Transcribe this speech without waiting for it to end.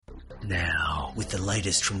Now, with the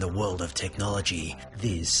latest from the world of technology,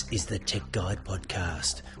 this is the Tech Guide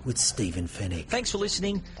Podcast with Stephen Fennick. Thanks for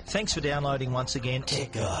listening. Thanks for downloading once again.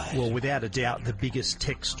 Tech Guide. Well, without a doubt, the biggest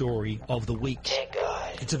tech story of the week. Tech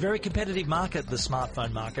Guide. It's a very competitive market, the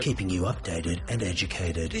smartphone market. Keeping you updated and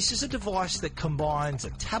educated. This is a device that combines a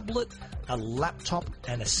tablet, a laptop,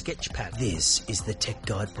 and a sketchpad. This is the Tech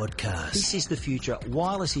Guide Podcast. This is the future.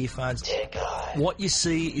 Wireless earphones. Tech Guide. What you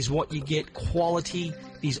see is what you get. Quality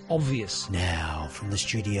is obvious. Now, from the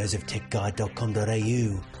studios of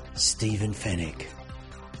techguide.com.au, Stephen Fennick.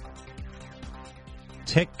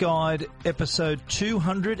 Tech Guide episode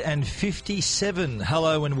 257.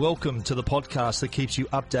 Hello and welcome to the podcast that keeps you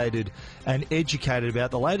updated and educated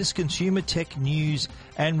about the latest consumer tech news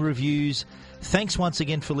and reviews. Thanks once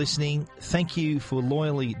again for listening. Thank you for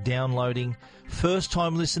loyally downloading.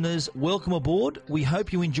 First-time listeners, welcome aboard. We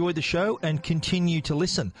hope you enjoy the show and continue to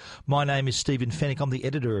listen. My name is Stephen Fennick. I'm the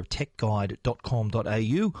editor of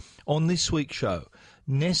techguide.com.au. On this week's show,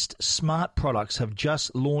 Nest Smart products have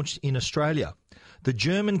just launched in Australia. The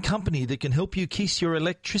German company that can help you kiss your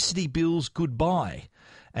electricity bills goodbye.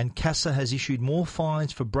 And CASA has issued more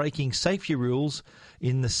fines for breaking safety rules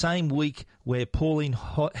in the same week where Pauline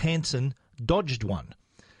Hanson dodged one.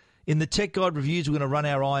 In the Tech Guide reviews, we're going to run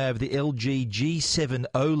our eye over the LG G7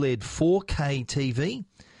 OLED 4K TV,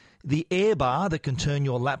 the Air Bar that can turn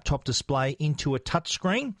your laptop display into a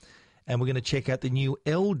touchscreen, and we're going to check out the new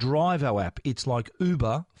L-Drivo app. It's like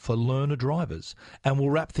Uber for learner drivers. And we'll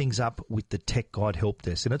wrap things up with the Tech Guide Help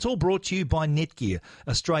Desk. And it's all brought to you by Netgear,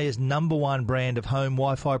 Australia's #1 brand of home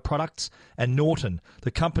Wi-Fi products, and Norton,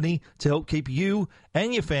 the company to help keep you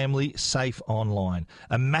and your family safe online.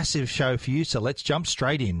 A massive show for you, so let's jump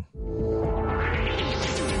straight in.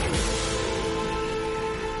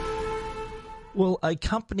 Well, a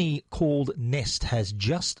company called Nest has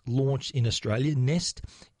just launched in Australia. Nest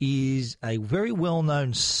is a very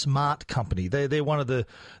well-known smart company. They're one of the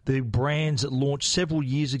brands that launched several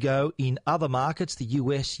years ago in other markets, the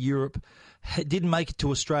US, Europe. Didn't make it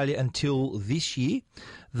to Australia until this year.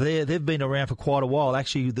 They've been around for quite a while.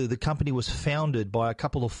 Actually, the company was founded by a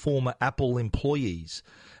couple of former Apple employees,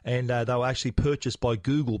 and they were actually purchased by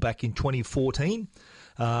Google back in 2014.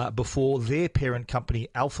 Before their parent company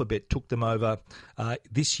Alphabet took them over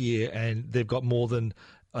this year, and they've got more than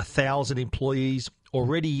 1,000 employees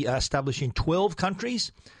already established in 12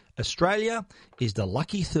 countries. Australia is the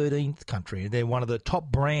lucky 13th country. They're one of the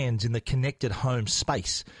top brands in the connected home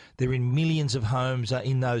space. They're in millions of homes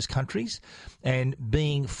in those countries. And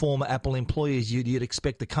being former Apple employees, you'd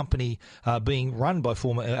expect the company being run by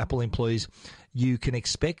former Apple employees, you can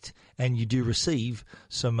expect and you do receive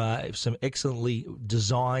some excellently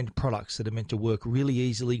designed products that are meant to work really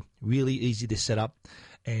easily, really easy to set up,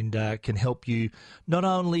 and can help you not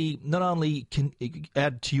only can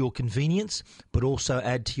add to your convenience, but also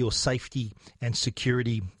add to your safety and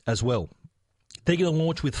security as well. They're going to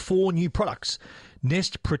launch with 4 new products.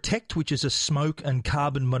 Nest Protect, which is a smoke and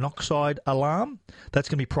carbon monoxide alarm. That's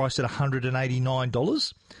going to be priced at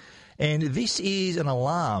 $189. And this is an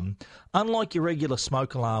alarm, unlike your regular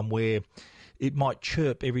smoke alarm where it might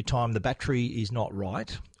chirp every time the battery is not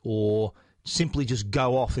right, or simply just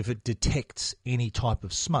go off if it detects any type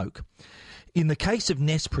of smoke. In the case of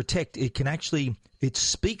Nest Protect, it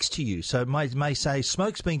speaks to you. So it may say,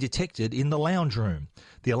 smoke's being detected in the lounge room.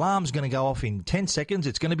 The alarm's going to go off in 10 seconds.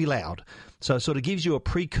 It's going to be loud. So it sort of gives you a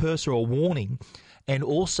precursor or warning, and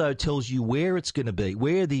also tells you where it's going to be,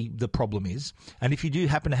 where the problem is. And if you do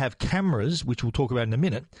happen to have cameras, which we'll talk about in a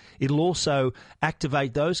minute, it'll also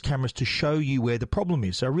activate those cameras to show you where the problem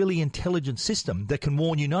is. So a really intelligent system that can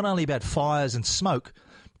warn you not only about fires and smoke,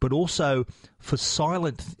 but also for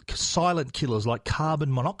silent killers like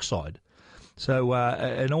carbon monoxide. So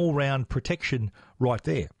an all-round protection right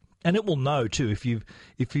there. And it will know too if you've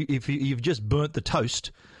just burnt the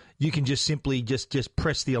toast. You can just simply just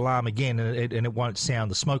press the alarm again, and it won't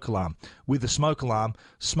sound the smoke alarm. With the smoke alarm,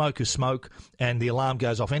 smoke is smoke, and the alarm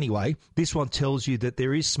goes off anyway. This one tells you that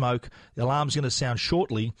there is smoke. The alarm's going to sound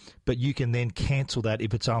shortly, but you can then cancel that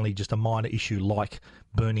if it's only just a minor issue like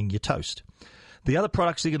burning your toast. The other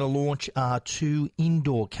products they're going to launch are 2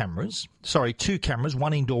 cameras,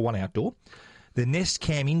 one indoor, one outdoor. The Nest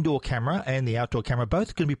Cam indoor camera and the outdoor camera,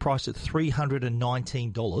 both going to be priced at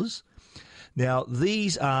 $319. Now,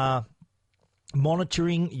 these are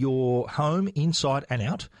monitoring your home inside and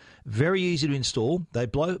out. Very easy to install. They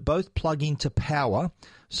both plug into power,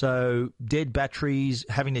 so dead batteries,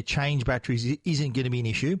 having to change batteries isn't going to be an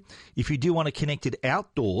issue. If you do want to connect it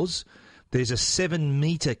outdoors, there's a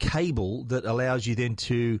 7-metre cable that allows you then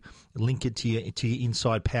to link it to your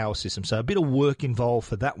inside power system. So a bit of work involved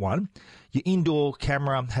for that one. Your indoor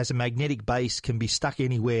camera has a magnetic base, can be stuck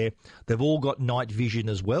anywhere. They've all got night vision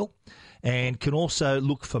as well, and can also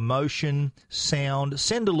look for motion, sound,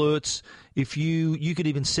 send alerts. If you could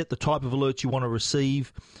even set the type of alerts you want to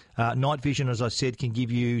receive. Night vision, as I said, can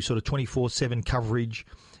give you sort of 24/7 coverage.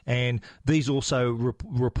 And these also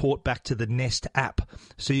report back to the Nest app,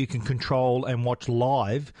 so you can control and watch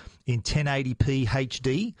live in 1080p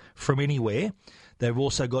HD from anywhere. They've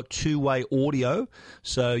also got two-way audio,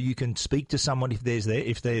 so you can speak to someone if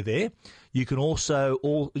they're there. You can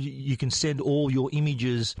also you can send all your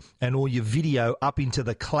images and all your video up into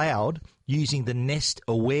the cloud using the Nest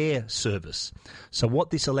Aware service. So what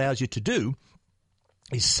this allows you to do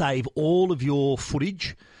is save all of your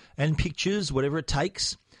footage and pictures, whatever it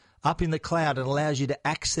takes, up in the cloud. It allows you to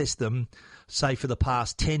access them, say, for the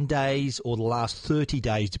past 10 days or the last 30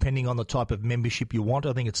 days, depending on the type of membership you want.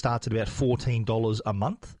 I think it starts at about $14 a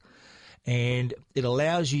month. And it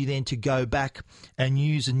allows you then to go back and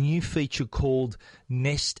use a new feature called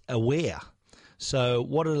Nest Aware. So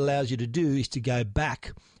what it allows you to do is to go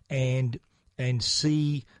back and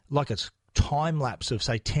see, like a time lapse of,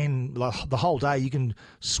 say, 10, like the whole day. You can,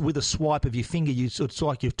 with a swipe of your finger, it's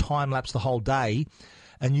like you've time lapsed the whole day.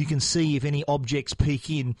 And you can see if any objects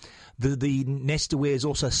peek in. The Nest Aware is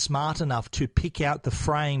also smart enough to pick out the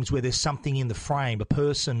frames where there's something in the frame, a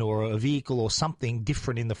person or a vehicle or something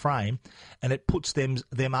different in the frame, and it puts them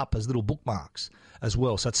up as little bookmarks as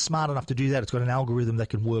well. So it's smart enough to do that. It's got an algorithm that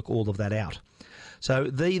can work all of that out.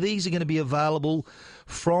 So these are going to be available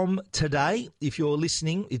from today. If you're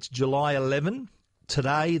listening, it's July 11.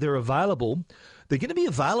 Today they're available. They're going to be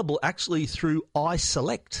available actually through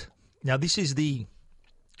iSelect. Now, this is the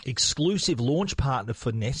exclusive launch partner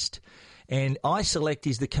for Nest, and iSelect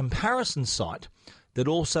is the comparison site that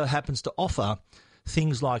also happens to offer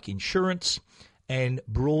things like insurance and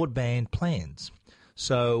broadband plans.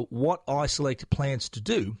 So what iSelect plans to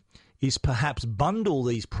do is perhaps bundle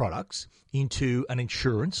these products into an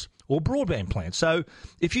insurance or broadband plan. So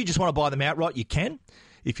if you just want to buy them outright, you can.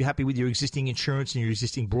 If you're happy with your existing insurance and your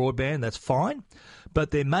existing broadband, that's fine. But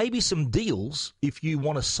there may be some deals if you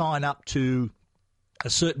want to sign up to a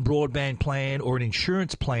certain broadband plan or an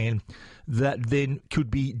insurance plan that then could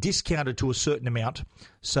be discounted to a certain amount,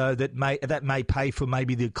 so that may pay for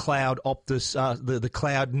maybe the Cloud Optus, the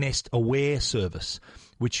Cloud Nest Aware service,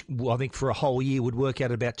 which I think for a whole year would work out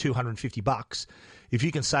at about $250. If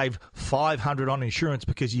you can save $500 on insurance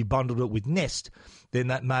because you bundled it with Nest, then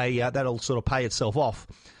that'll sort of pay itself off.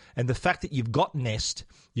 And the fact that you've got Nest,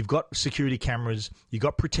 you've got security cameras, you've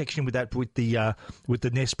got protection with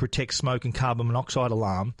the Nest Protect smoke and carbon monoxide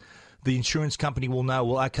alarm, the insurance company will know,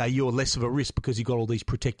 well, okay, you're less of a risk because you've got all these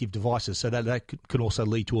protective devices. So that can also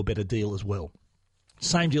lead to a better deal as well.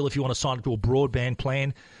 Same deal if you want to sign up to a broadband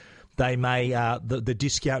plan. They may the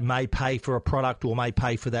discount may pay for a product or may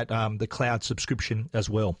pay for that the cloud subscription as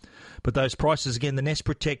well. But those prices again: the Nest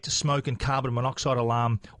Protect smoke and carbon monoxide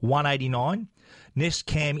alarm, $189. Nest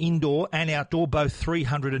Cam indoor and outdoor, both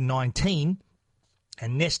 $319.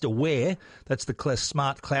 And Nest Aware, that's the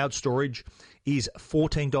smart cloud storage, is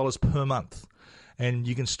 $14 per month. And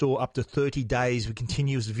you can store up to 30 days of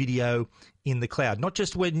continuous video in the cloud. Not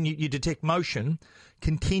just when you detect motion,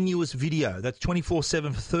 continuous video. That's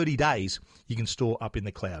 24/7 for 30 days you can store up in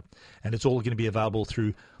the cloud. And it's all going to be available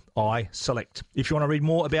through iSelect. If you want to read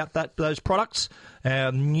more about those products,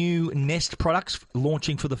 new Nest products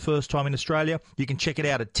launching for the first time in Australia, you can check it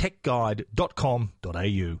out at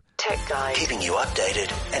techguide.com.au. Tech Guide. Keeping you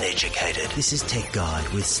updated and educated. This is Tech Guide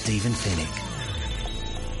with Stephen Fennick.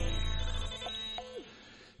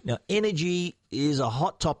 Now, energy is a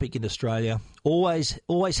hot topic in Australia. Always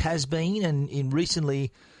has been, and in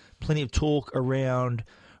recently, plenty of talk around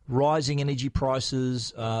rising energy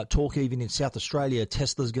prices, talk even in South Australia.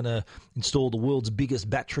 Tesla's going to install the world's biggest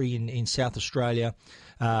battery in South Australia.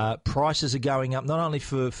 Prices are going up not only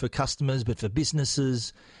for customers but for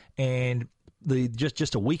businesses. And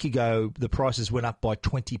just a week ago, the prices went up by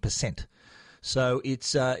 20%. So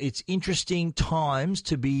it's interesting times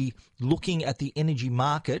to be looking at the energy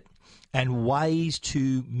market and ways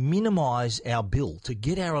to minimise our bill, to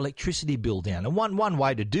get our electricity bill down. And one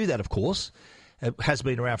way to do that, of course, it has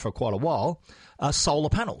been around for quite a while, are solar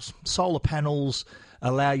panels. Solar panels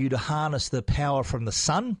allow you to harness the power from the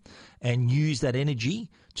sun and use that energy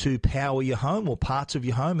to power your home or parts of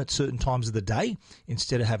your home at certain times of the day,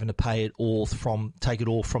 instead of having to take it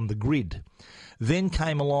all from the grid. Then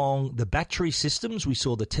came along the battery systems. We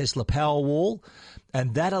saw the Tesla Powerwall,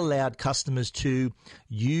 and that allowed customers to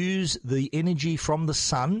use the energy from the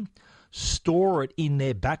sun store it in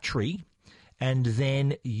their battery, and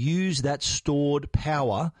then use that stored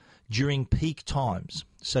power during peak times.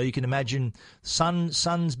 So you can imagine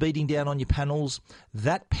sun's beating down on your panels,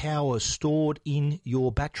 that power stored in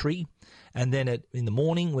your battery, and then in the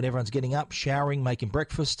morning when everyone's getting up, showering, making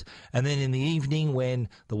breakfast, and then in the evening when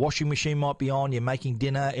the washing machine might be on, you're making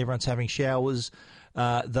dinner, everyone's having showers,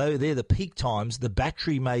 though they're the peak times, the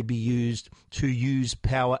battery may be used to use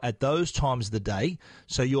power at those times of the day,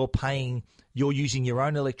 so you're using your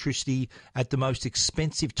own electricity at the most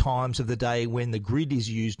expensive times of the day when the grid is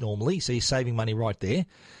used normally, so you're saving money right there.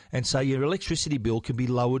 And so your electricity bill can be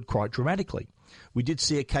lowered quite dramatically. We did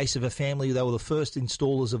see a case of a family, they were the first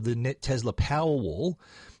installers of the Tesla Powerwall.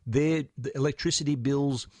 The electricity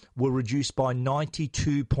bills were reduced by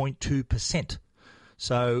 92.2%.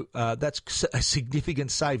 So that's a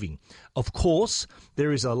significant saving. Of course,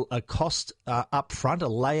 there is a cost up front, a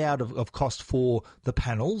layout of cost for the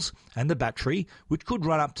panels and the battery, which could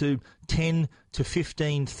run up to $10,000 to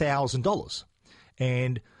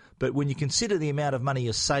 $15,000. But when you consider the amount of money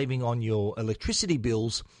you're saving on your electricity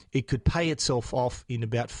bills, it could pay itself off in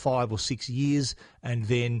about 5 or 6 years, and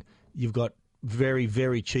then you've got very,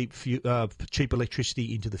 very cheap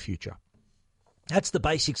electricity into the future. That's the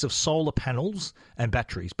basics of solar panels and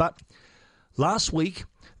batteries. But last week,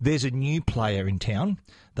 there's a new player in town.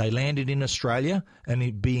 They landed in Australia and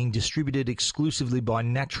it being distributed exclusively by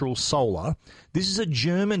Natural Solar. This is a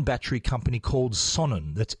German battery company called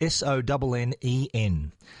Sonnen. That's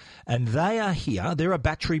Sonnen. And they are here. They're a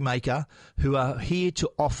battery maker who are here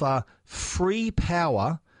to offer free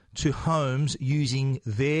power to homes using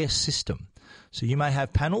their system. So you may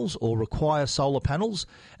have panels or require solar panels,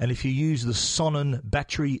 and if you use the Sonnen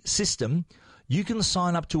battery system, you can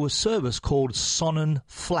sign up to a service called Sonnen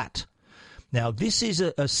Flat. Now, this is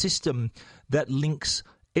a system that links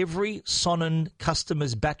every Sonnen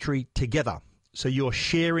customer's battery together. So you're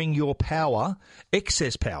sharing your power,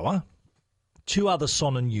 excess power, to other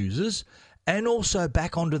Sonnen users and also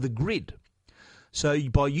back onto the grid. So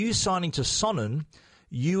by you signing to Sonnen,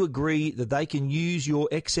 you agree that they can use your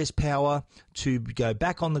excess power to go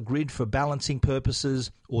back on the grid for balancing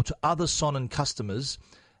purposes or to other Sonnen customers,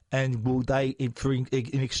 and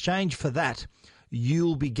in exchange for that,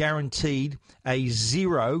 you'll be guaranteed a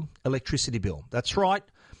zero electricity bill. That's right.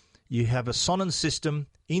 You have a Sonnen system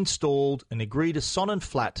installed and agree to Sonnen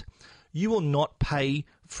Flat. You will not pay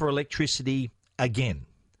for electricity again.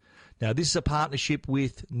 Now, this is a partnership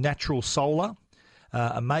with Natural Solar.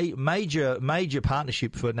 A major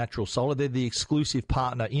partnership for Natural Solar. They're the exclusive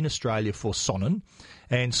partner in Australia for Sonnen.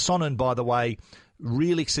 And Sonnen, by the way,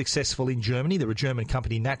 really successful in Germany. They're a German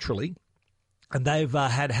company naturally. And they've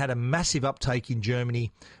had a massive uptake in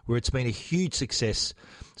Germany where it's been a huge success.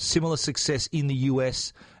 Similar success in the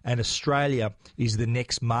US, and Australia is the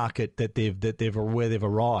next market where they've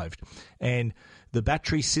arrived. And the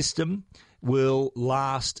battery system will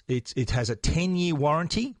last, it has a 10-year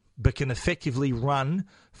warranty, but can effectively run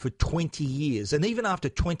for 20 years. And even after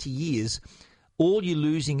 20 years, all you're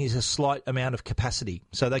losing is a slight amount of capacity.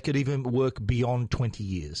 So they could even work beyond 20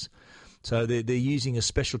 years. So they're using a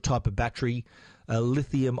special type of battery, a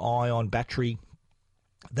lithium-ion battery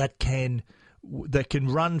that can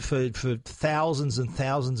run for thousands and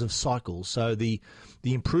thousands of cycles. So the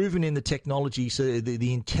improvement in the technology, so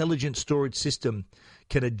the intelligent storage system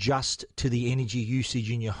can adjust to the energy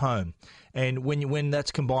usage in your home. And when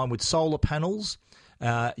that's combined with solar panels,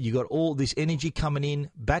 you got all this energy coming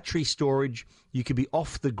in, battery storage, you could be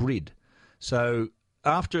off the grid. So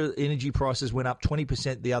after energy prices went up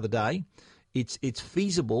 20% the other day, it's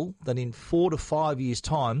feasible that in 4 to 5 years'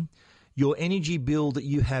 time, your energy bill that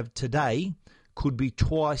you have today could be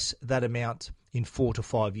twice that amount in 4 to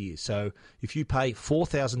 5 years. So if you pay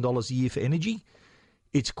 $4,000 a year for energy,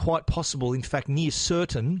 it's quite possible, in fact, near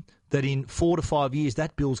certain, that in 4 to 5 years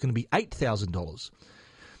that bill is going to be $8,000.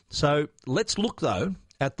 So let's look, though,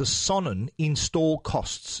 at the Sonnen install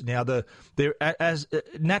costs. Now,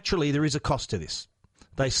 naturally, there is a cost to this.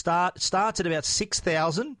 They starts at about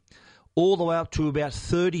 $6,000 all the way up to about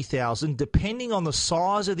 $30,000, depending on the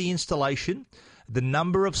size of the installation, the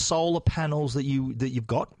number of solar panels that you've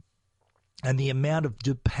got, and the amount of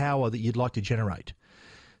power that you'd like to generate.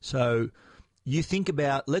 So you think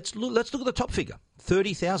about, let's look at the top figure,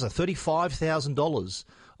 $30,000, $35,000.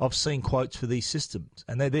 I've seen quotes for these systems,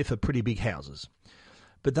 and they're there for pretty big houses.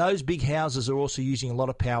 But those big houses are also using a lot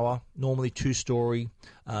of power, normally two-story,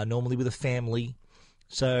 normally with a family.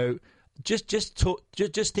 So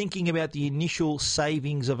just thinking about the initial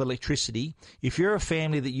savings of electricity, if you're a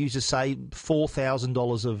family that uses, say,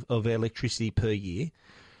 $4,000 of electricity per year,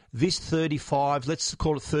 this let's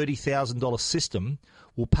call it $30,000 system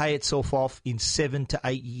will pay itself off in 7 to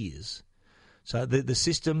 8 years. So the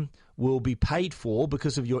system will be paid for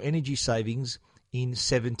because of your energy savings in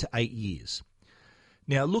 7 to 8 years.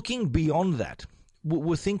 Now, looking beyond that,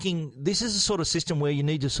 we're thinking this is a sort of system where you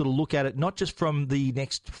need to sort of look at it not just from the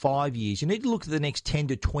next 5 years. You need to look at the next 10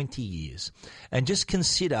 to 20 years and just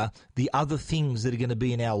consider the other things that are going to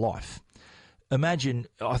be in our life. Imagine,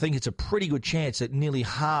 I think it's a pretty good chance that nearly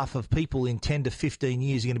half of people in 10 to 15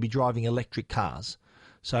 years are going to be driving electric cars.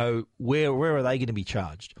 So where are they going to be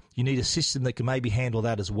charged? You need a system that can maybe handle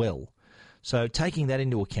that as well. So taking that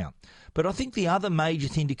into account. But I think the other major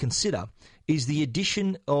thing to consider is the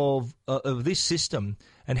addition of this system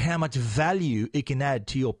and how much value it can add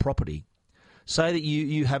to your property. Say that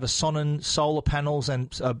you have a Sonnen solar panels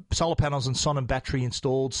and Sonnen battery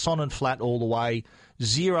installed, Sonnen flat all the way,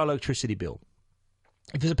 zero electricity bill.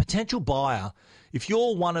 If there's a potential buyer, if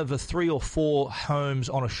you're one of the 3 or 4 homes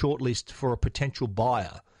on a short list for a potential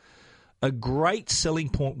buyer, a great selling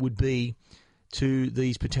point would be to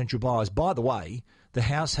these potential buyers. By the way, the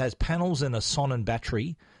house has panels and a Sonnen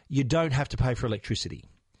battery. You don't have to pay for electricity.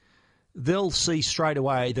 They'll see straight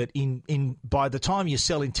away that by the time you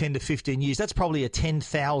sell in 10 to 15 years, that's probably a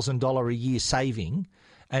 $10,000 a year saving,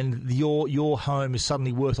 and your home is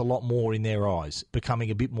suddenly worth a lot more in their eyes,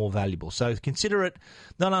 becoming a bit more valuable. So consider it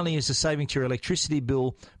not only as a saving to your electricity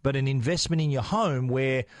bill, but an investment in your home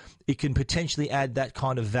where it can potentially add that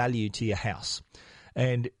kind of value to your house.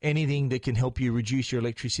 And anything that can help you reduce your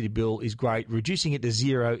electricity bill is great. Reducing it to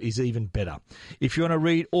zero is even better. If you want to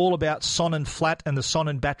read all about Sonnen Flat and the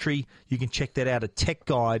Sonnen battery, you can check that out at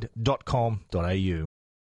techguide.com.au.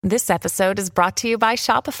 This episode is brought to you by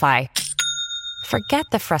Shopify. Forget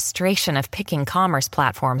the frustration of picking commerce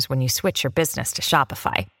platforms when you switch your business to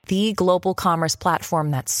Shopify, the global commerce platform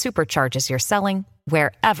that supercharges your selling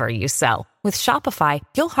wherever you sell. With Shopify,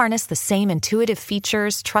 you'll harness the same intuitive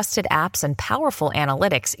features, trusted apps, and powerful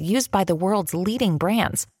analytics used by the world's leading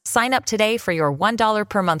brands. Sign up today for your $1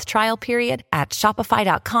 per month trial period at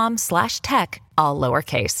shopify.com/tech, all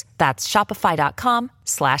lowercase. That's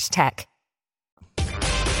shopify.com/tech.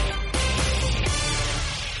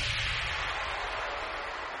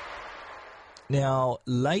 Now,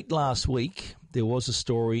 late last week, there was a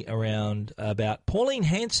story about Pauline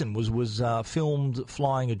Hanson was filmed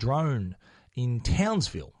flying a drone in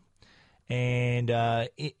Townsville. And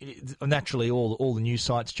naturally, all the news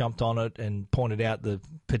sites jumped on it and pointed out the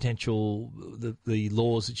potential, the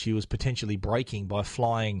laws that she was potentially breaking by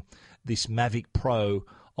flying this Mavic Pro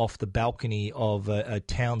off the balcony of a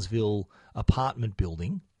Townsville apartment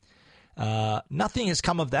building. Nothing has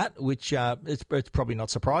come of that, which it's probably not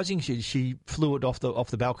surprising. She flew it off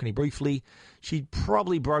the balcony briefly. She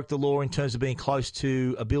probably broke the law in terms of being close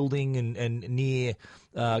to a building and near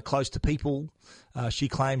close to people. She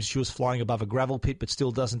claims she was flying above a gravel pit, but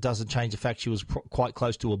still doesn't change the fact she was quite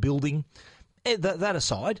close to a building. That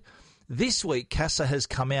aside, this week CASA has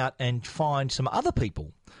come out and fined some other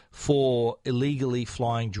people for illegally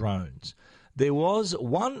flying drones. There was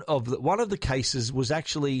one of the cases was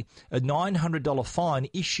actually a $900 fine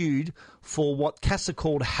issued for what CASA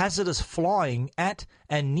called hazardous flying at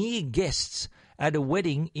and near guests at a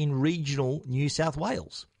wedding in regional New South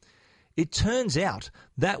Wales. It turns out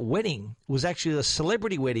that wedding was actually a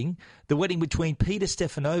celebrity wedding, the wedding between Peter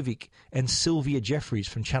Stefanovic and Sylvia Jeffreys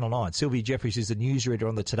from Channel 9. Sylvia Jeffreys is the newsreader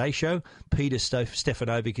on the Today Show. Peter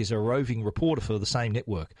Stefanovic is a roving reporter for the same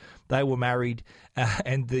network. They were married,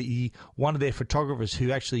 and one of their photographers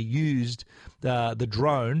who actually used the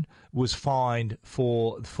drone was fined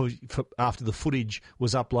for after the footage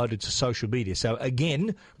was uploaded to social media. So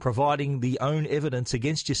again, providing the own evidence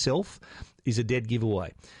against yourself is a dead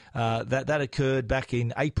giveaway. That occurred back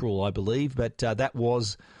in April, I believe, but that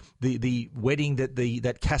was the wedding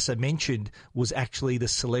that CASA mentioned was actually the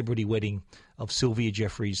celebrity wedding of Sylvia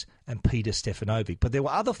Jeffreys and Peter Stefanovic. But there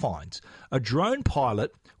were other fines. A drone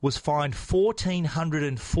pilot was fined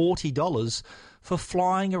 $1,440 for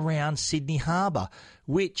flying around Sydney Harbour,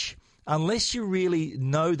 which, unless you really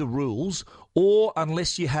know the rules or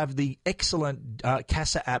unless you have the excellent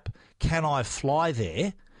CASA app, Can I Fly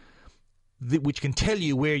There, which can tell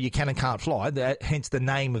you where you can and can't fly, hence the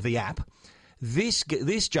name of the app. This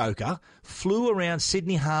joker flew around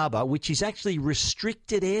Sydney Harbour, which is actually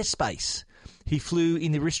restricted airspace. He flew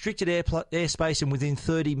in the restricted airspace and within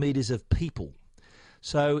 30 metres of people.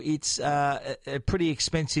 So it's a pretty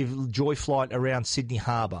expensive joy flight around Sydney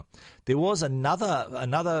Harbour. There was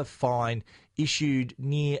another fine issued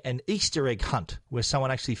near an Easter egg hunt where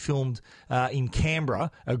someone actually filmed in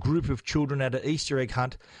Canberra a group of children at an Easter egg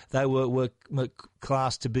hunt. They were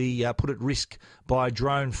classed to be put at risk by a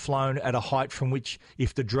drone flown at a height from which,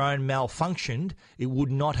 if the drone malfunctioned, it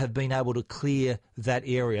would not have been able to clear that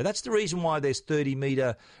area. That's the reason why there's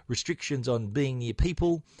 30-metre restrictions on being near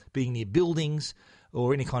people, being near buildings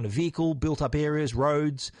or any kind of vehicle, built-up areas,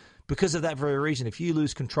 roads. Because of that very reason, if you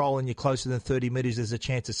lose control and you're closer than 30 metres, there's a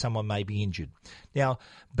chance that someone may be injured. Now,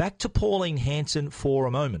 back to Pauline Hanson for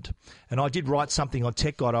a moment. And I did write something on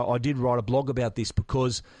Tech Guide. I did write a blog about this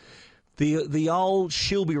because the old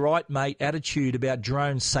she'll be right, mate attitude about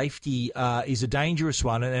drone safety is a dangerous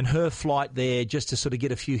one. And her flight there, just to sort of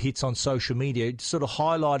get a few hits on social media, sort of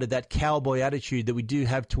highlighted that cowboy attitude that we do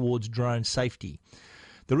have towards drone safety.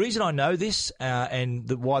 The reason I know this and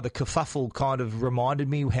why the kerfuffle kind of reminded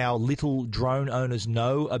me how little drone owners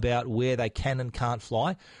know about where they can and can't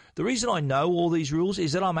fly, the reason I know all these rules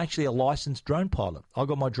is that I'm actually a licensed drone pilot. I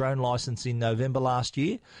got my drone license in November last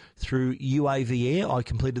year through UAV Air. I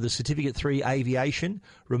completed the Certificate 3 Aviation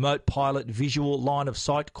Remote Pilot Visual Line of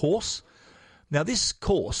Sight course. Now, this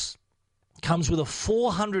course comes with a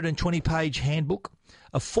 420-page handbook,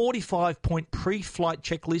 a 45-point pre-flight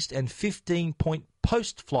checklist and 15-point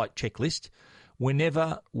post-flight checklist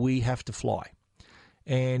whenever we have to fly.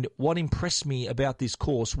 And what impressed me about this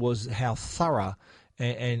course was how thorough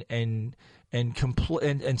and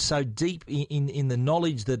so deep in the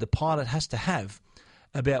knowledge that the pilot has to have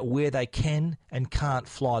about where they can and can't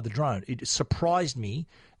fly the drone. It surprised me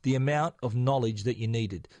the amount of knowledge that you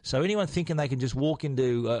needed. So anyone thinking they can just walk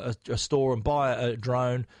into a store and buy a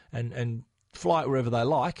drone and fly it wherever they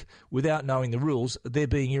like without knowing the rules, they're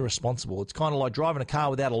being irresponsible. It's kind of like driving a car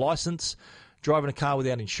without a license, driving a car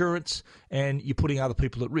without insurance, and you're putting other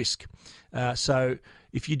people at risk. So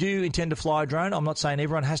if you do intend to fly a drone, I'm not saying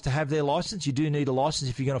everyone has to have their license. You do need a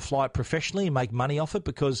license if you're going to fly it professionally and make money off it,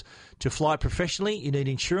 because to fly professionally, you need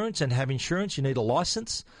insurance, and have insurance, you need a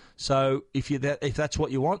license. So if that's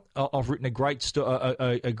what you want, I've written a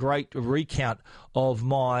great recount of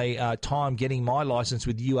my time getting my license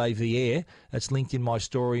with UAV Air. That's linked in my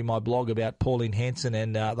story, my blog about Pauline Hanson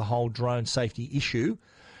and the whole drone safety issue.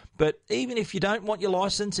 But even if you don't want your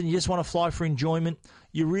license and you just want to fly for enjoyment,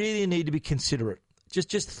 you really need to be considerate.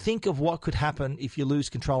 Just think of what could happen if you lose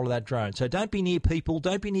control of that drone. So don't be near people,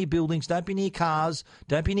 don't be near buildings, don't be near cars,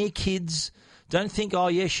 don't be near kids. Don't think, oh,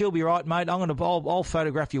 yeah, she'll be right, mate. I'll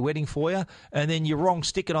photograph your wedding for you, and then you're wrong,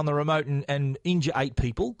 stick it on the remote and injure 8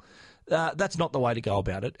 people. That's not the way to go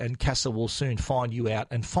about it, and CASA will soon find you out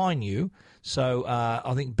and fine you. So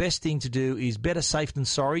I think best thing to do is better safe than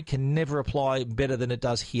sorry, can never apply better than it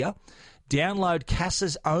does here. Download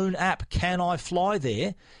CASA's own app, Can I Fly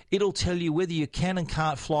There? It'll tell you whether you can and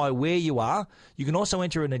can't fly where you are. You can also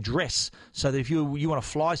enter an address so that if you want to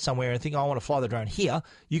fly somewhere and think, I want to fly the drone here,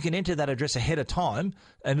 you can enter that address ahead of time,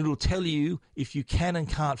 and it'll tell you if you can and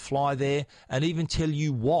can't fly there, and even tell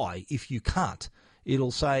you why if you can't.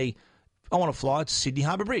 It'll say, I want to fly to Sydney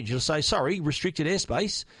Harbour Bridge. It'll say, sorry, restricted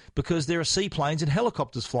airspace, because there are seaplanes and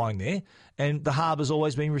helicopters flying there, and the harbour's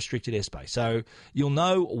always been restricted airspace. So you'll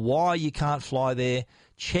know why you can't fly there.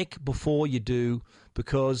 Check before you do,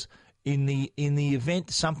 because in the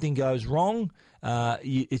event something goes wrong,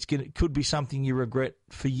 it could be something you regret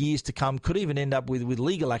for years to come. Could even end up with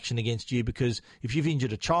legal action against you, because if you've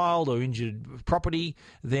injured a child or injured property,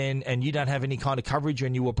 then and you don't have any kind of coverage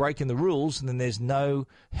and you were breaking the rules, then there's no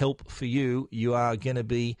help for you. You are going to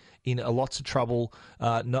be in lots of trouble,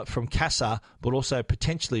 not from CASA, but also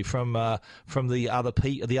potentially from the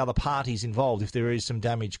other parties involved if there is some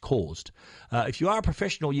damage caused. If you are a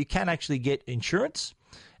professional, you can actually get insurance.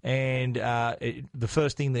 And the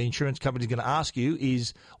first thing the insurance company is going to ask you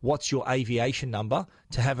is, what's your aviation number?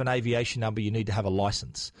 To have an aviation number, you need to have a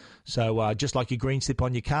license. So just like your green slip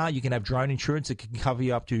on your car, you can have drone insurance that can cover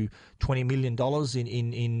you up to $20 million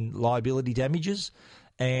in liability damages.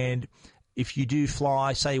 And if you do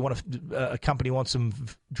fly, say you want a company wants some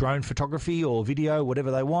drone photography or video, whatever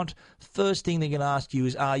they want, first thing they're going to ask you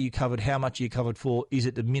is, are you covered? How much are you covered for? Is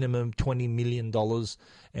it the minimum $20 million?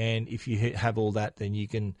 And if you have all that, then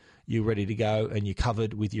you're ready to go and you're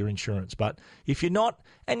covered with your insurance. But if you're not,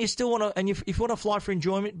 and you still want to, and if you want to fly for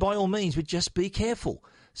enjoyment, by all means, but just be careful.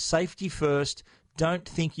 Safety first. Don't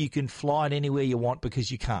think you can fly it anywhere you want, because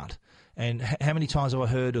you can't. And how many times have I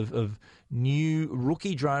heard of new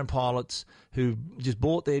rookie drone pilots who just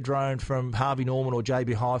bought their drone from Harvey Norman or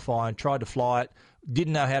JB Hi-Fi and tried to fly it,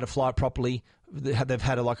 didn't know how to fly it properly, they've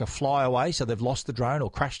had a flyaway, so they've lost the drone or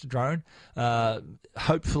crashed the drone.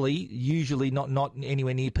 Hopefully, usually not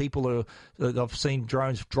anywhere near people. I've seen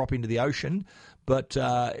drones drop into the ocean, but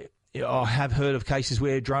I have heard of cases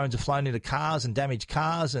where drones have flown into cars and damaged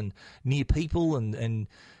cars and near people and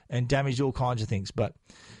damaged all kinds of things. But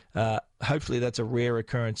hopefully that's a rare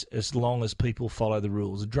occurrence as long as people follow the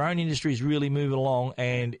rules. The drone industry is really moving along,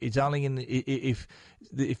 and it's only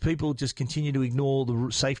if people just continue to ignore the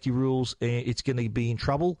safety rules, it's going to be in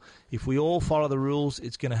trouble. If we all follow the rules,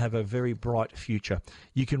 it's going to have a very bright future.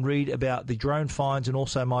 You can read about the drone finds and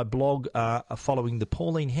also my blog following the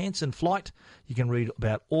Pauline Hanson flight. You can read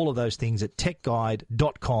about all of those things at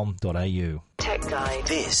techguide.com.au. Tech Guide.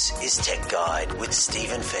 This is Tech Guide with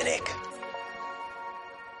Stephen Fennick.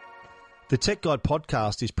 The Tech Guide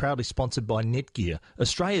podcast is proudly sponsored by Netgear,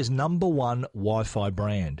 Australia's #1 Wi-Fi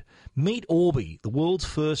brand. Meet Orbi, the world's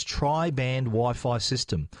first tri-band Wi-Fi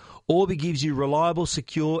system. Orbi gives you reliable,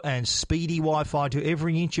 secure and speedy Wi-Fi to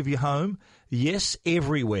every inch of your home. Yes,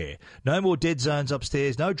 everywhere. No more dead zones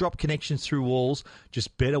upstairs, no drop connections through walls,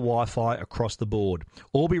 just better Wi-Fi across the board.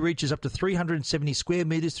 Orbi reaches up to 370 square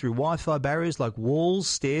metres through Wi-Fi barriers like walls,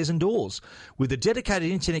 stairs and doors. With a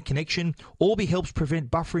dedicated internet connection, Orbi helps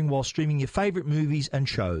prevent buffering while streaming your favourite movies and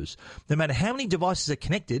shows. No matter how many devices are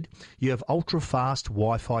connected, you have ultra-fast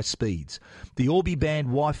Wi-Fi speeds. The Orbi band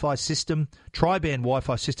Wi-Fi system, tri-band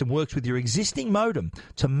Wi-Fi system, works with your existing modem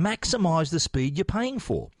to maximise the speed you're paying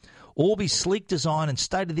for. Orbi's sleek design and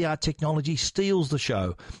state-of-the-art technology steals the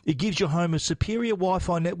show. It gives your home a superior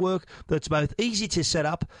Wi-Fi network that's both easy to set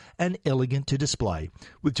up and elegant to display.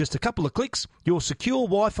 With just a couple of clicks, your secure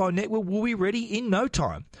Wi-Fi network will be ready in no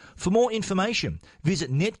time. For more information, visit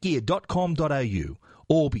netgear.com.au.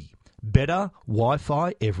 Orbi, better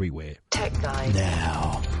Wi-Fi everywhere. Tech Guide.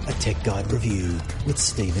 Now, a Tech Guide review with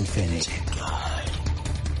Stephen Fennick. Tech Guide.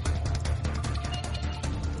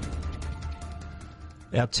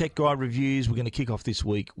 Our Tech Guide reviews, we're going to kick off this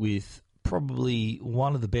week with probably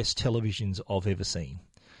one of the best televisions I've ever seen.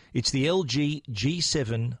 It's the LG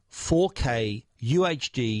G7 4K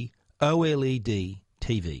UHD OLED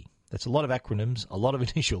TV. That's a lot of acronyms, a lot of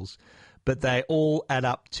initials, but they all add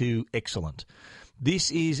up to excellent.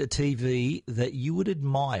 This is a TV that you would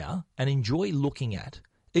admire and enjoy looking at,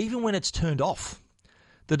 even when it's turned off.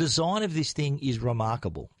 The design of this thing is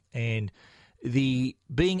remarkable, and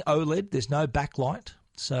being OLED, there's no backlight.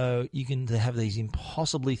 So you can have these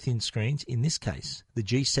impossibly thin screens. In this case, the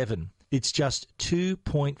G7, it's just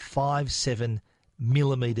 2.57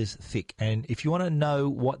 millimetres thick. And if you want to know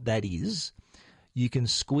what that is, you can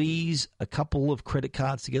squeeze a couple of credit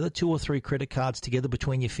cards together, 2 or 3 credit cards together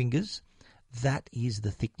between your fingers. That is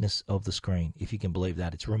the thickness of the screen, if you can believe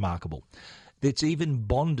that. It's remarkable. It's even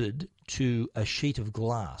bonded to a sheet of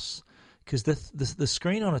glass, because the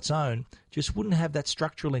screen on its own just wouldn't have that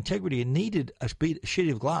structural integrity. It needed a sheet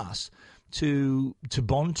of glass to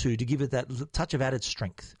bond to give it that touch of added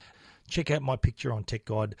strength. Check out my picture on Tech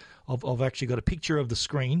Guide. I've actually got a picture of the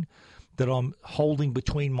screen that I'm holding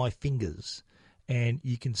between my fingers, and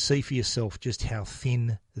you can see for yourself just how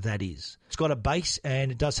thin that is. It's got a bass,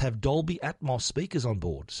 and it does have Dolby Atmos speakers on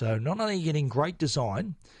board. So not only are you getting great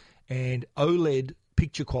design and OLED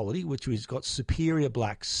picture quality, which has got superior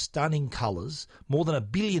black, stunning colours, more than 1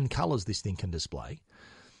 billion colours this thing can display,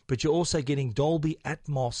 but you're also getting Dolby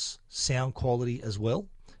Atmos sound quality as well,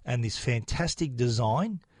 and this fantastic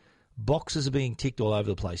design. Boxes are being ticked all over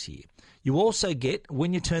the place here. You also get,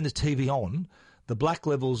 when you turn the TV on, the black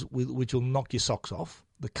levels which will knock your socks off.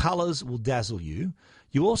 The colours will dazzle you.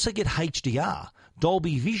 You also get HDR,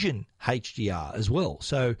 Dolby Vision HDR as well.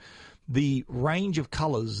 So the range of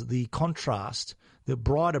colours, the contrast, the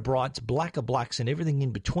brighter brights, blacker blacks, and everything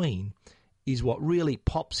in between is what really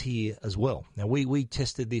pops here as well. Now, we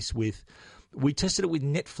tested it with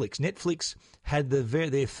Netflix. Netflix had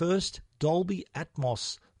their first Dolby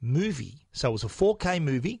Atmos movie. So it was a 4K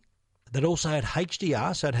movie that also had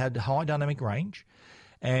HDR, so it had high dynamic range,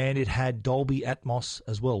 and it had Dolby Atmos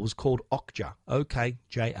as well. It was called Okja,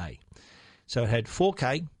 O-K-J-A. So it had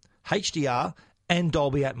 4K, HDR, and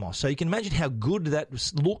Dolby Atmos. So you can imagine how good that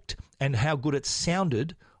looked and how good it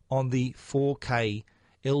sounded on the 4K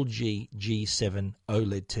LG G7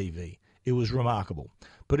 OLED TV. It was remarkable.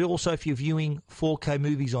 But also, if you're viewing 4K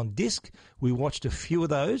movies on disc, we watched a few of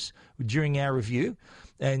those during our review,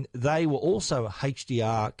 and they were also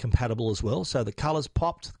HDR compatible as well. So the colours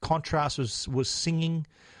popped, the contrast was singing,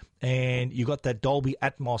 and you got that Dolby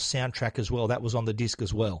Atmos soundtrack as well. That was on the disc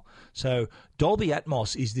as well. So Dolby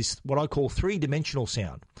Atmos is this, what I call, three-dimensional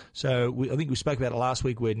sound. So I think we spoke about it last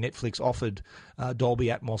week where Netflix offered Dolby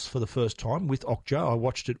Atmos for the first time with Okja. I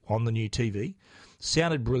watched it on the new TV.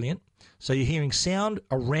 Sounded brilliant. So you're hearing sound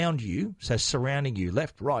around you, so surrounding you,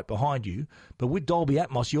 left, right, behind you. But with Dolby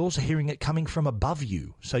Atmos, you're also hearing it coming from above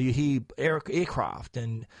you. So you hear aircraft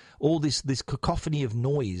and all this cacophony of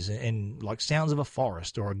noise and like sounds of a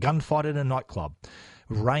forest or a gunfight at a nightclub,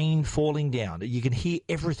 rain falling down. You can hear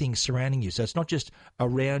everything surrounding you. So it's not just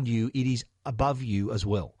around you, it is above you as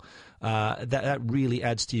well. That really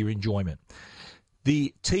adds to your enjoyment.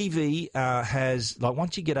 The TV has, like,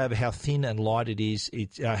 once you get over how thin and light it is,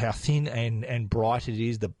 how thin and bright it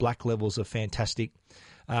is, the black levels are fantastic.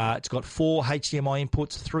 It's got 4 HDMI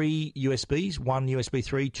inputs, 3 USBs, 1 USB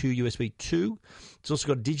 3, 2 USB 2. It's also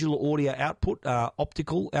got digital audio output,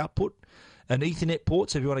 optical output, an Ethernet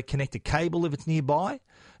port, so if you want to connect a cable if it's nearby.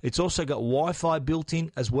 It's also got Wi-Fi built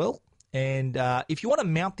in as well. And if you want to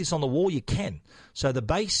mount this on the wall, you can. So the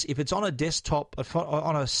base, if it's on a desktop,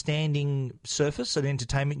 on a standing surface, an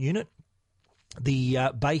entertainment unit,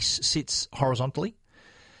 the base sits horizontally.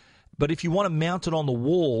 But if you want to mount it on the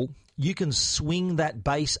wall, you can swing that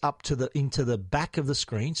base up into the back of the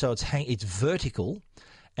screen, so it's vertical,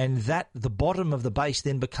 and the bottom of the base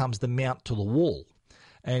then becomes the mount to the wall.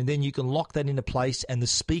 And then you can lock that into place, and the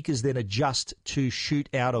speakers then adjust to shoot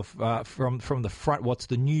out of from the front. What's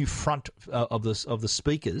the new front of the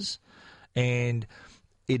speakers, and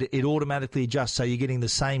it automatically adjusts, so you're getting the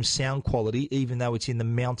same sound quality even though it's in the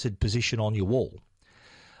mounted position on your wall.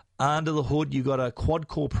 Under the hood, you've got a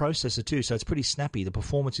quad-core processor too, so it's pretty snappy. The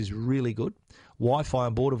performance is really good. Wi-Fi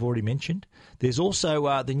on board, I've already mentioned. There's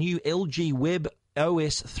also the new LG Web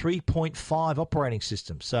OS 3.5 operating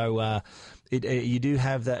system. So you do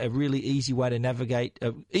have a really easy way to navigate,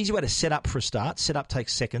 easy way to set up for a start. Setup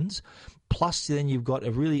takes seconds. Plus, then you've got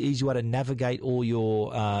a really easy way to navigate all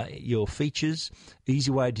your features,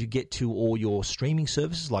 easy way to get to all your streaming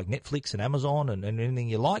services like Netflix and Amazon and anything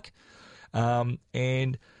you like.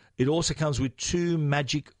 And it also comes with 2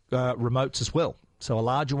 Magic remotes as well. So a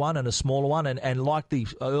larger one and a smaller one. And like the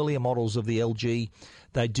earlier models of the LG,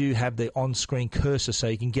 they do have the on-screen cursor so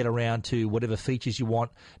you can get around to whatever features you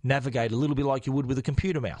want, navigate a little bit like you would with a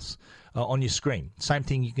computer mouse on your screen. Same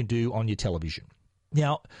thing you can do on your television.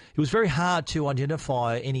 Now, it was very hard to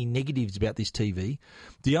identify any negatives about this TV.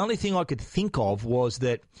 The only thing I could think of was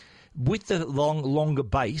that with the longer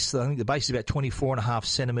base, I think the base is about 24.5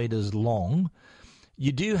 centimetres long,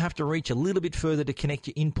 you do have to reach a little bit further to connect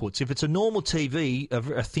your inputs. If it's a normal TV,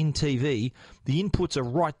 a thin TV, the inputs are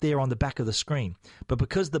right there on the back of the screen. But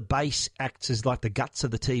because the base acts as like the guts of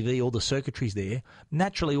the TV, all the circuitry's there,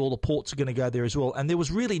 naturally all the ports are going to go there as well. And there was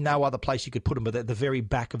really no other place you could put them but at the very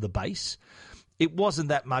back of the base. It wasn't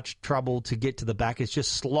that much trouble to get to the back. It's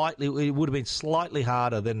just it would have been slightly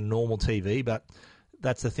harder than a normal TV, but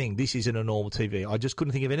that's the thing. This isn't a normal TV. I just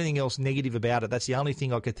couldn't think of anything else negative about it. That's the only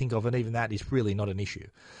thing I could think of, and even that is really not an issue.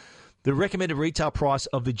 The recommended retail price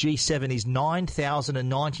of the G7 is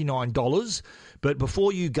 $9,099. But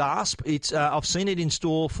before you gasp, I've seen it in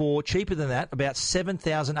store for cheaper than that. About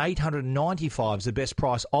 $7,895 is the best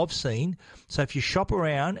price I've seen. So if you shop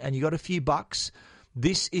around and you got a few bucks,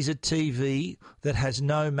 this is a TV that has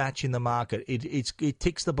no match in the market. It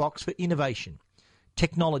ticks the box for innovation,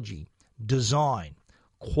 technology, design,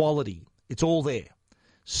 quality. It's all there.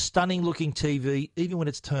 Stunning looking TV. Even when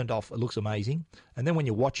it's turned off, it looks amazing. And then when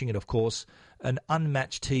you're watching it, of course, an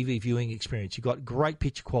unmatched TV viewing experience. You've got great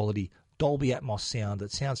picture quality, Dolby Atmos sound.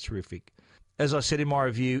 It sounds terrific. As I said in my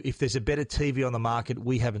review, if there's a better TV on the market,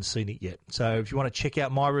 we haven't seen it yet. So if you want to check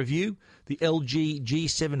out my review, the LG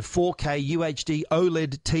G7 4K UHD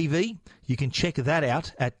OLED TV, you can check that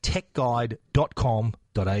out at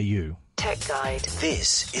techguide.com.au. Tech Guide.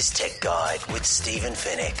 This is Tech Guide with Stephen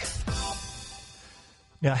Fennick.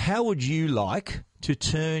 Now, how would you like to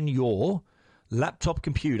turn your laptop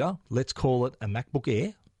computer, let's call it a MacBook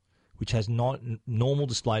Air, which has not normal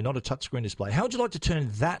display, not a touchscreen display, how would you like to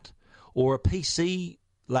turn that, or a PC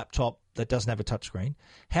laptop that doesn't have a touchscreen,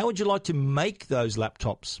 how would you like to make those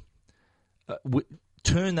laptops,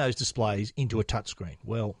 turn those displays into a touchscreen?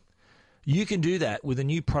 Well, you can do that with a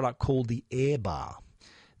new product called the AirBar.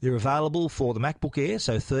 They're available for the MacBook Air,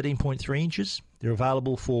 so 13.3 inches. They're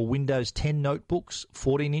available for Windows 10 notebooks,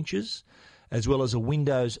 14 inches, as well as a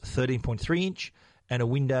Windows 13.3 inch and a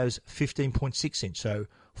Windows 15.6 inch. So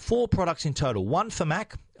 4 products in total. One for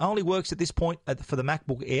Mac, only works at this point for the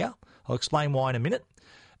MacBook Air. I'll explain why in a minute.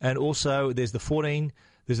 And also there's the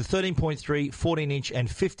 13.3, 14 inch and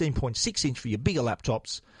 15.6 inch for your bigger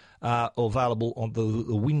laptops. Available on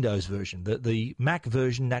the Windows version. The Mac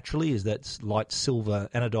version, naturally, is that light silver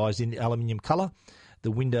anodized in aluminium color.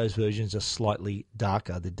 The Windows versions are slightly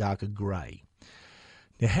darker, the darker grey.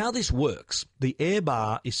 Now, how this works, the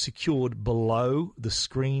AirBar is secured below the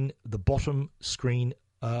screen, the bottom screen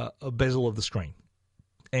a bezel of the screen.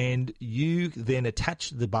 And you then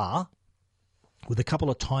attach the bar with a couple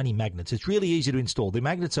of tiny magnets. It's really easy to install. The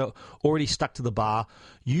magnets are already stuck to the bar.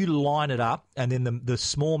 You line it up, and then the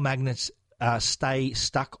small magnets stay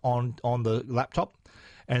stuck on the laptop.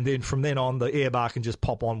 And then from then on, the air bar can just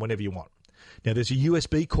pop on whenever you want. Now, there's a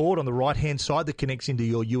USB cord on the right-hand side that connects into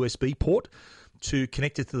your USB port to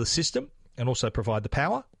connect it to the system and also provide the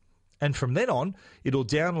power. And from then on, it'll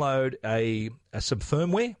download some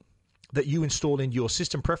firmware that you install into your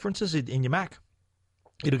system preferences in your Mac.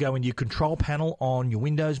 It'll go into your control panel on your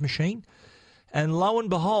Windows machine. And lo and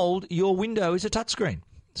behold, your window is a touchscreen.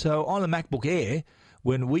 So on the MacBook Air,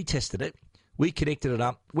 when we tested it, we connected it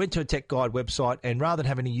up, went to a Tech Guide website, and rather than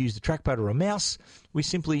having to use the trackpad or a mouse, we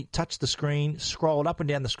simply touched the screen, scrolled up and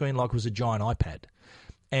down the screen like it was a giant iPad.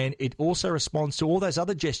 And it also responds to all those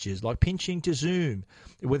other gestures like pinching to zoom,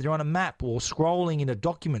 whether you're on a map or scrolling in a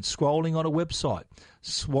document, scrolling on a website,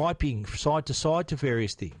 swiping side to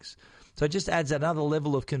various things. So it just adds another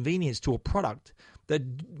level of convenience to a product that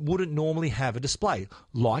wouldn't normally have a display,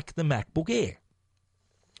 like the MacBook Air.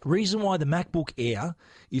 Reason why the MacBook Air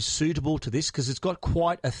is suitable to this, because it's got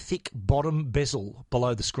quite a thick bottom bezel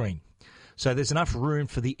below the screen. So there's enough room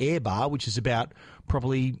for the Air bar, which is about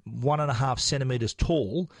probably 1.5 centimetres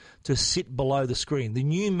tall, to sit below the screen. The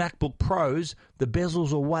new MacBook Pros, the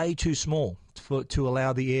bezels are way too small to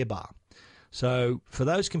allow the Air bar. So for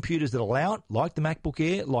those computers that allow it, like the MacBook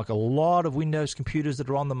Air, like a lot of Windows computers that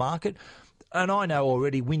are on the market, and I know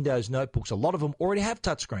already Windows notebooks, a lot of them already have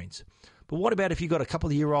touchscreens. But what about if you've got a couple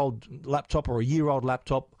of year-old laptop or a year-old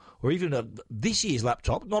laptop, or even this year's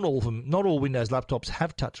laptop? Not all of them, not all Windows laptops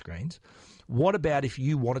have touchscreens. What about if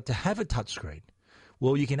you wanted to have a touchscreen?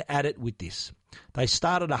 Well, you can add it with this. They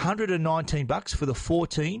start at $119 for the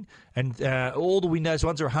 14, and all the Windows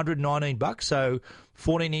ones are $119. So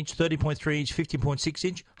 14-inch, 30.3-inch,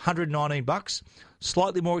 15.6-inch, $119.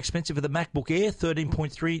 Slightly more expensive for the MacBook Air,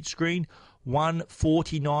 13.3-inch screen,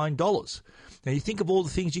 $149. Now, you think of all the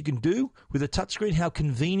things you can do with a touchscreen, how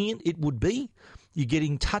convenient it would be. You're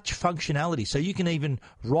getting touch functionality, so you can even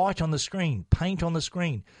write on the screen, paint on the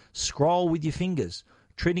screen, scroll with your fingers,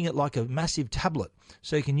 treating it like a massive tablet.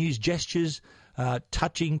 So you can use gestures,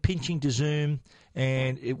 touching, pinching to zoom,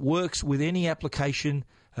 and it works with any application,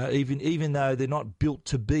 even though they're not built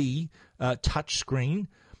to be touch screen.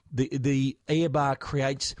 The Air bar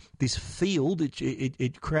creates this field.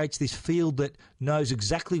 It creates this field that knows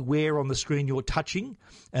exactly where on the screen you're touching,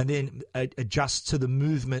 and then adjusts to the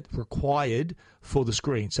movement required for the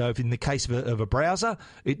screen. So if in the case of a browser,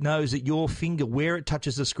 it knows that your finger, where it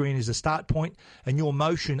touches the screen, is the start point, and your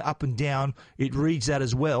motion up and down, it reads that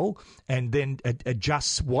as well, and then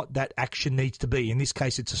adjusts what that action needs to be. In this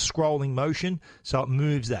case, it's a scrolling motion, so it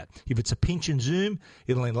moves that. If it's a pinch and zoom,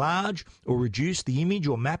 it'll enlarge or reduce the image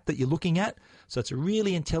or map that you're looking at. So it's a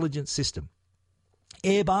really intelligent system.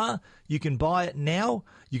 AirBar, you can buy it now.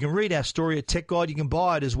 You can read our story at Tech Guide. You can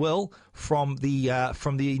buy it as well from the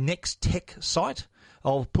Next Tech site.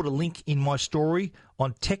 I'll put a link in my story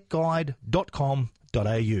on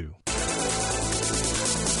techguide.com.au.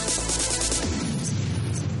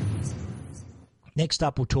 Next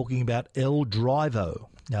up, we're talking about L-Drivo.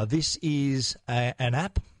 Now, this is an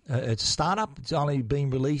app. It's a startup. It's only been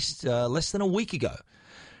released less than a week ago.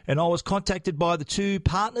 And I was contacted by the two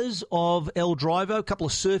partners of L-Drivo, a couple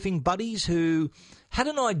of surfing buddies who had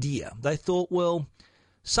an idea. They thought, well,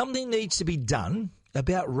 something needs to be done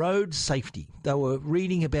about road safety. They were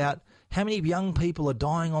reading about how many young people are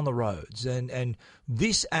dying on the roads. And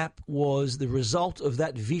this app was the result of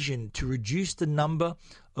that vision to reduce the number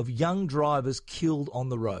of young drivers killed on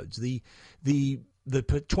the roads. The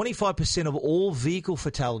 25% of all vehicle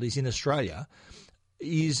fatalities in Australia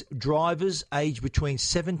is drivers aged between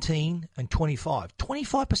 17 and 25.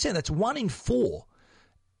 25%, that's 1 in 4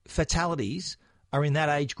 fatalities are in that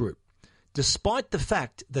age group, despite the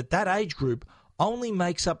fact that that age group only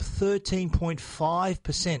makes up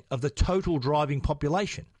 13.5% of the total driving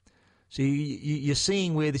population. So you're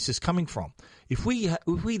seeing where this is coming from. If we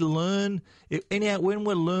learn, when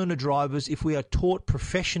we're learner drivers, if we are taught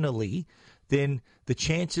professionally, then the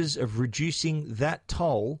chances of reducing that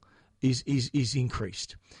toll is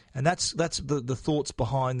increased. And that's the thoughts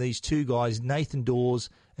behind these two guys, Nathan Dawes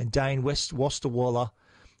and Dane Wosterwaller,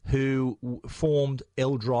 who formed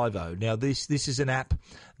L-Drivo. Now, this is an app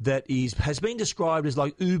that has been described as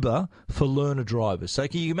like Uber for learner drivers. So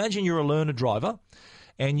can you imagine you're a learner driver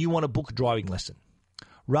and you want to book a driving lesson?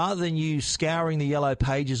 Rather than you scouring the yellow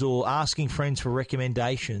pages or asking friends for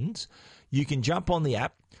recommendations, you can jump on the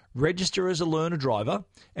app, register as a learner driver,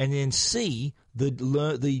 and then see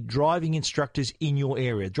the driving instructors in your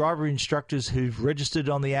area. Driver instructors who've registered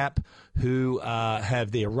on the app, who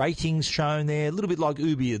have their ratings shown there, a little bit like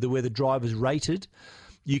Uber, where the driver's rated.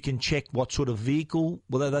 You can check what sort of vehicle.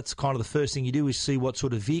 Well, that's kind of the first thing you do is see what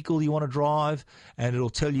sort of vehicle you want to drive, and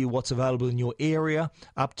it'll tell you what's available in your area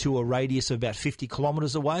up to a radius of about 50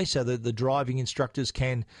 kilometres away, so that the driving instructors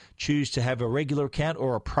can choose to have a regular account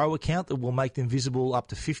or a pro account that will make them visible up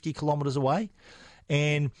to 50 kilometres away.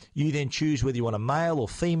 And you then choose whether you want a male or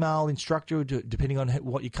female instructor, depending on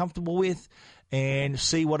what you're comfortable with, and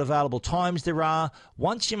see what available times there are.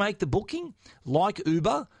 Once you make the booking, like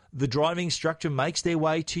Uber, the driving instructor makes their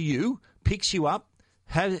way to you, picks you up,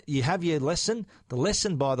 you have your lesson. The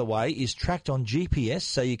lesson, by the way, is tracked on GPS,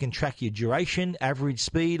 so you can track your duration, average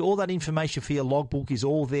speed, all that information for your logbook is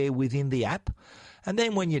all there within the app. And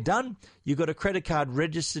then when you're done, you've got a credit card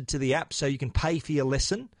registered to the app so you can pay for your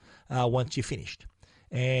lesson once you're finished.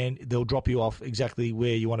 And they'll drop you off exactly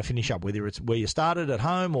where you want to finish up, whether it's where you started at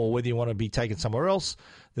home or whether you want to be taken somewhere else.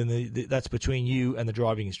 Then that's between you and the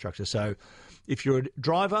driving instructor. So if you're a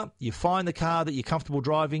driver, you find the car that you're comfortable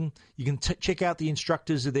driving. You can check out the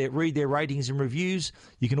instructors, read their ratings and reviews.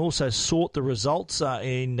 You can also sort the results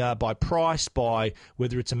by price, by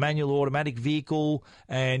whether it's a manual or automatic vehicle,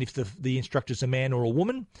 and if the instructor's a man or a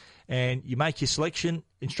woman. And you make your selection,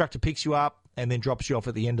 instructor picks you up, and then drops you off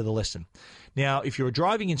at the end of the lesson. Now, if you're a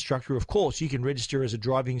driving instructor, of course, you can register as a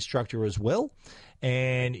driving instructor as well,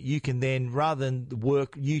 and you can then, rather than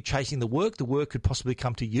you chasing the work could possibly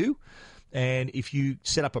come to you. And if you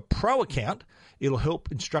set up a pro account, it'll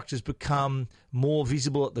help instructors become more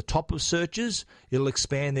visible at the top of searches. It'll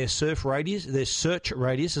expand their search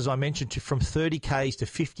radius, as I mentioned, from 30Ks to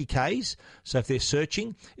 50Ks. So if they're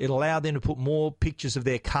searching, it'll allow them to put more pictures of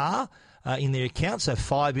their car in their account, so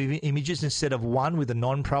 5 images instead of 1 with a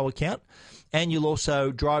non-pro account. And you'll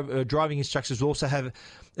also, driving instructors will also have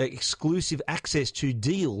exclusive access to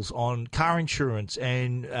deals on car insurance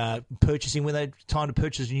and purchasing. When they're trying to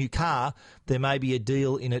purchase a new car, there may be a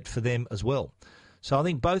deal in it for them as well. So I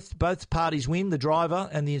think both parties win, the driver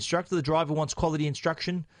and the instructor. The driver wants quality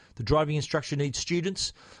instruction. The driving instructor needs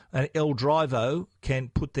students, and El Drivo can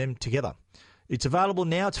put them together. It's available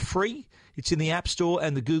now. It's free. It's in the App Store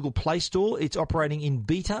and the Google Play Store. It's operating in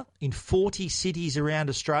beta in 40 cities around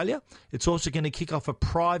Australia. It's also going to kick off a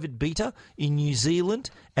private beta in New Zealand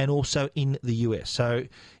and also in the US. So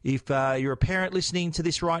if you're a parent listening to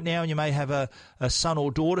this right now and you may have a son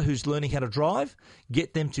or daughter who's learning how to drive,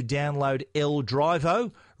 get them to download El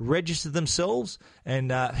Drivo, register themselves,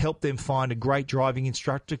 and help them find a great driving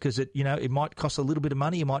instructor, because it might cost a little bit of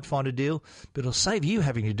money. You might find a deal, but it'll save you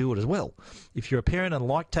having to do it as well. If you're a parent and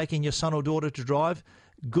like taking your son or daughter to drive,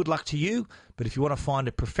 good luck to you. But if you want to find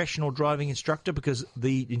a professional driving instructor, because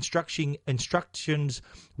the instructions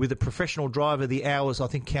with a professional driver, the hours, I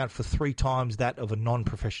think, count for 3 times that of a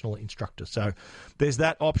non-professional instructor. So there's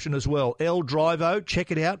that option as well. El Drivo,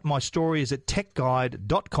 check it out. My story is at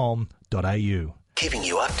techguide.com.au. Keeping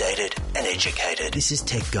you updated and educated. This is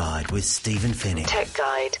Tech Guide with Stephen Fennick. Tech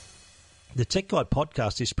Guide. The Tech Guide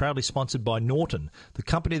podcast is proudly sponsored by Norton, the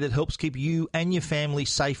company that helps keep you and your family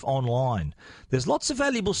safe online. There's lots of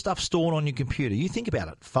valuable stuff stored on your computer. You think about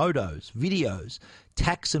it, photos, videos,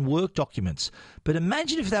 tax and work documents. But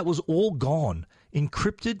imagine if that was all gone,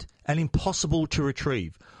 encrypted and impossible to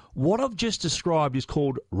retrieve. What I've just described is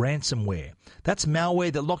called ransomware. That's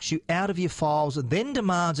malware that locks you out of your files and then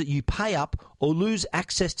demands that you pay up or lose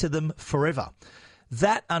access to them forever.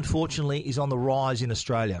 That, unfortunately, is on the rise in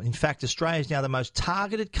Australia. In fact, Australia is now the most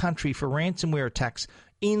targeted country for ransomware attacks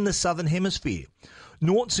in the Southern Hemisphere.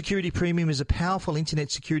 Norton Security Premium is a powerful internet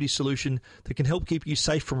security solution that can help keep you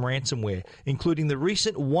safe from ransomware, including the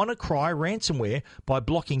recent WannaCry ransomware by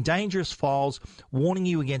blocking dangerous files, warning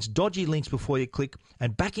you against dodgy links before you click,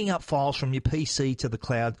 and backing up files from your PC to the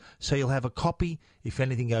cloud so you'll have a copy if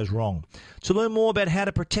anything goes wrong. To learn more about how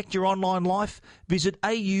to protect your online life, visit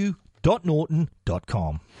au.norton.com.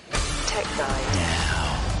 Tech Guide.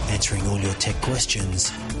 Now, answering all your tech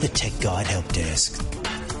questions, the Tech Guide Help Desk.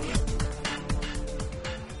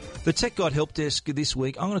 The Tech Guide Help Desk this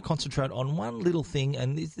week, I'm going to concentrate on one little thing,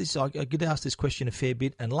 and I get asked this question a fair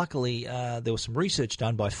bit, and luckily there was some research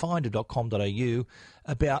done by finder.com.au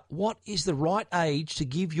about what is the right age to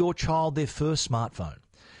give your child their first smartphone.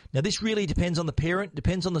 Now, this really depends on the parent,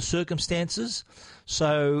 depends on the circumstances.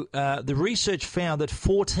 So the research found that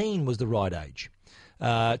 14 was the right age.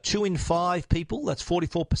 2 in 5 people, that's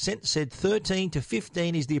 44%, said 13 to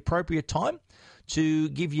 15 is the appropriate time to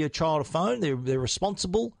give your child a phone. They're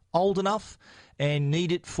responsible, old enough, and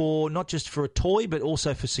need it for not just for a toy but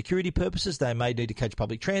also for security purposes. They may need to catch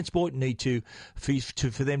public transport, need to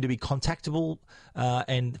for them to be contactable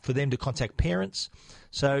and for them to contact parents.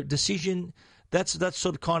 So decision, that's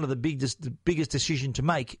sort of kind of the biggest decision to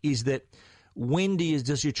make is that when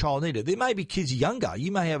does your child need it? There may be kids younger.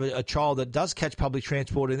 You may have a child that does catch public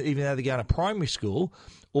transport even though they're going to primary school,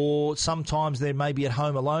 or sometimes they may be at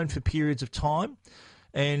home alone for periods of time.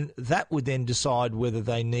 And that would then decide whether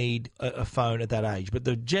they need a phone at that age. But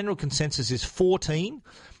the general consensus is 14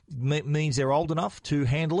 means they're old enough to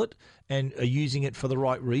handle it and are using it for the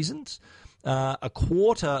right reasons. A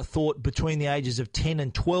quarter thought between the ages of 10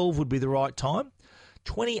 and 12 would be the right time.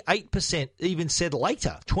 28% even said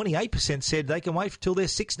later. 28% said they can wait until they're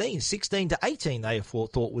 16. 16 to 18 they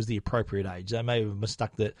thought was the appropriate age. They may have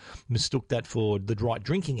mistook that for the right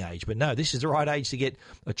drinking age. But no, this is the right age to get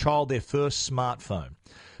a child their first smartphone.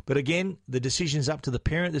 But again, the decision's up to the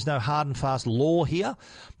parent. There's no hard and fast law here.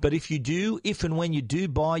 But if and when you do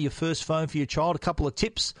buy your first phone for your child, a couple of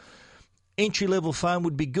tips. Entry-level phone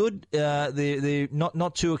would be good. They're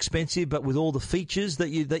not too expensive, but with all the features that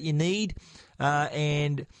you need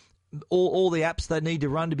and all the apps they need to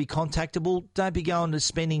run to be contactable. Don't be going to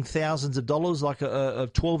spending thousands of dollars like a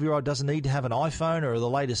 12-year-old doesn't need to have an iPhone or the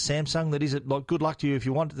latest Samsung. That is, good luck to you if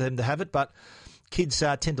you want them to have it, but kids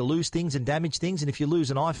tend to lose things and damage things, and if you lose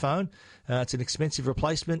an iPhone, it's an expensive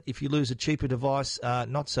replacement. If you lose a cheaper device,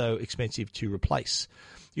 not so expensive to replace.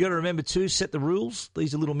 You got to remember too, set the rules.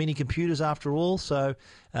 These are little mini computers after all, so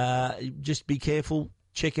just be careful.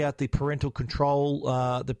 Check out the parental control,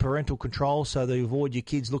 so they avoid your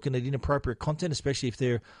kids looking at inappropriate content, especially if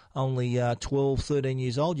they're only 12, 13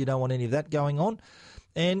 years old. You don't want any of that going on.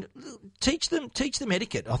 And teach them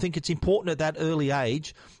etiquette. I think it's important at that early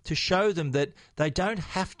age to show them that they don't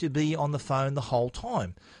have to be on the phone the whole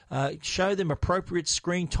time. Show them appropriate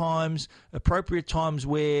screen times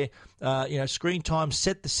where screen time.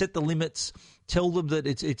 Set the limits. Tell them that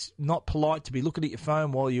it's not polite to be looking at your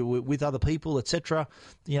phone while you're with other people, etc.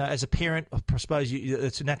 As a parent, I suppose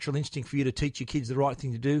it's a natural instinct for you to teach your kids the right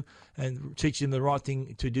thing to do and teach them the right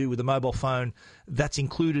thing to do with a mobile phone. That's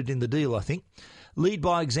included in the deal, I think. Lead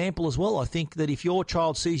by example as well. I think that if your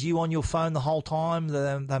child sees you on your phone the whole time,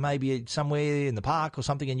 they may be somewhere in the park or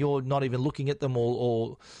something and you're not even looking at them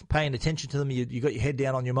or paying attention to them, you got your head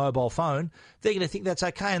down on your mobile phone, they're going to think that's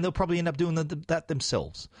okay and they'll probably end up doing that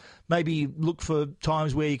themselves. Maybe look for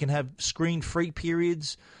times where you can have screen-free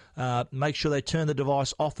periods. Make sure they turn the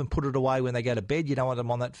device off and put it away when they go to bed. You don't want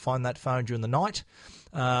them find that phone during the night.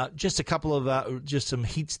 Just a couple of just some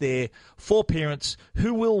hints there for parents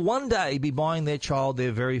who will one day be buying their child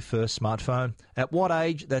their very first smartphone. At what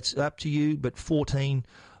age? That's up to you, but 14.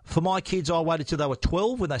 For my kids, I waited till they were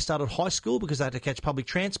 12 when they started high school because they had to catch public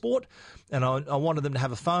transport, and I wanted them to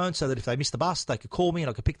have a phone so that if they missed the bus, they could call me and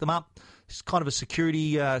I could pick them up. It's kind of a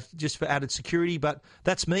security, just for added security, but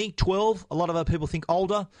that's me, 12. A lot of other people think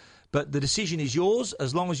older, but the decision is yours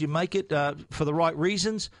as long as you make it for the right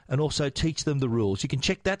reasons and also teach them the rules. You can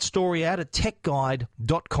check that story out at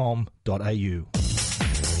techguide.com.au.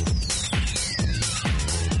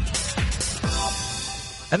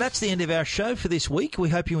 And that's the end of our show for this week. We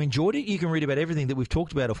hope you enjoyed it. You can read about everything that we've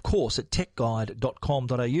talked about, of course, at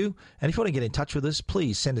techguide.com.au. And if you want to get in touch with us,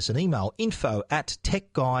 please send us an email,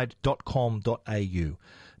 info@techguide.com.au.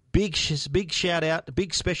 Big shout out,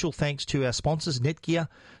 big special thanks to our sponsors, Netgear,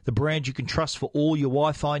 the brand you can trust for all your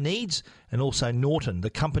Wi-Fi needs, and also Norton, the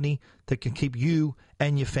company that can keep you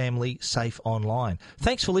and your family safe online.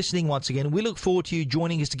 Thanks for listening once again. We look forward to you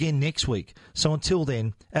joining us again next week. So until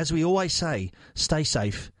then, as we always say, stay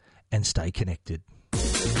safe and stay connected.